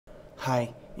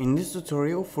Hi, in this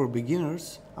tutorial for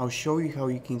beginners, I'll show you how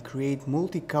you can create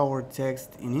multi-color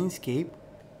text in Inkscape.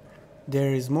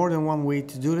 There is more than one way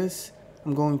to do this.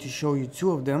 I'm going to show you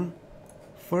two of them.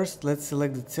 First, let's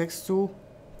select the text tool,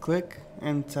 click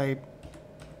and type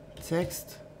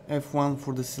text, F1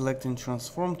 for the select and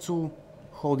transform tool.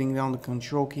 Holding down the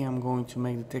control key, I'm going to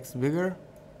make the text bigger.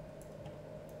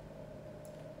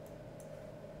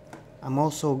 I'm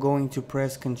also going to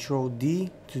press Ctrl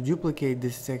D to duplicate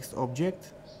this text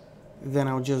object. Then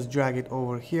I'll just drag it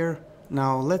over here.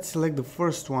 Now let's select the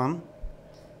first one.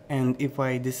 And if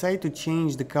I decide to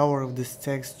change the color of this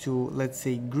text to, let's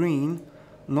say, green,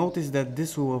 notice that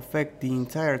this will affect the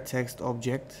entire text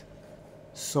object.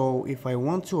 So if I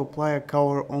want to apply a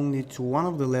color only to one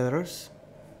of the letters,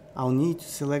 I'll need to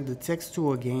select the text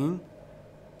tool again,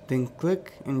 then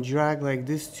click and drag like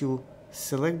this to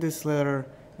select this letter,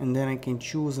 and then I can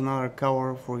choose another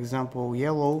color, for example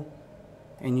yellow,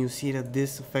 and you see that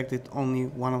this affected only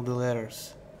one of the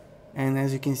letters. And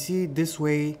as you can see, this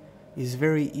way is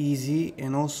very easy,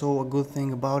 and also a good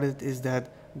thing about it is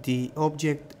that the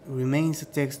object remains a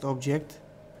text object,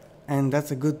 and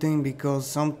that's a good thing because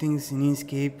some things in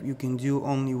Inkscape you can do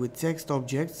only with text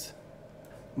objects.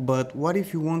 But what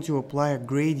if you want to apply a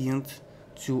gradient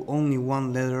to only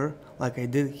one letter like I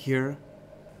did here?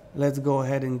 Let's go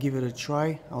ahead and give it a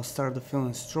try. I'll start the fill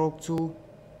and stroke tool,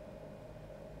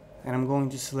 and I'm going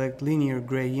to select linear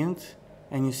gradient,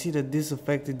 and you see that this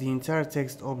affected the entire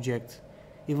text object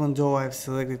even though I've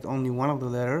selected only one of the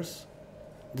letters.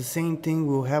 The same thing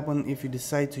will happen if you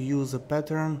decide to use a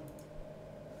pattern.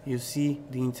 You see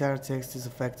the entire text is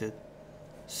affected.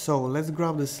 So let's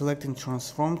grab the select and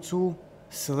transform tool,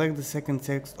 select the second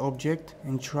text object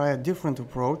and try a different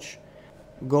approach.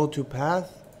 Go to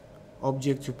path,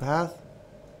 object to path,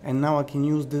 and now I can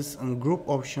use this ungroup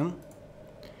option,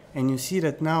 and you see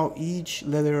that now each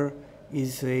letter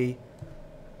is a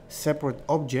separate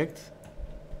object,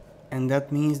 and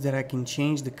that means that I can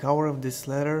change the color of this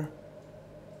letter.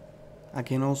 I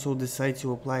can also decide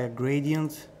to apply a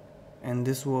gradient, and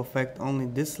this will affect only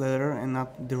this letter and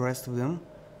not the rest of them.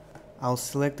 I'll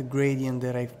select the gradient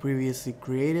that I've previously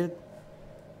created,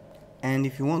 and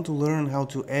if you want to learn how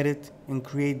to edit and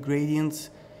create gradients,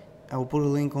 I will put a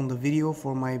link on the video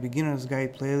for my beginner's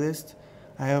guide playlist.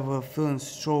 I have a fill and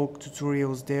stroke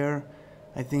tutorials there.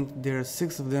 I think there are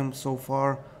 6 of them so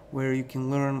far, where you can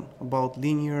learn about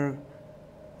linear,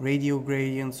 radial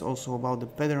gradients, also about the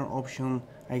pattern option.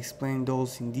 I explained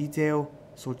those in detail,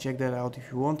 so check that out if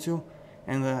you want to.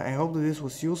 And I hope that this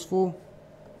was useful.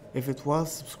 If it was,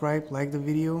 subscribe, like the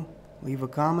video, leave a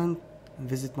comment, and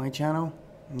visit my channel.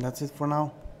 And that's it for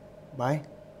now. Bye.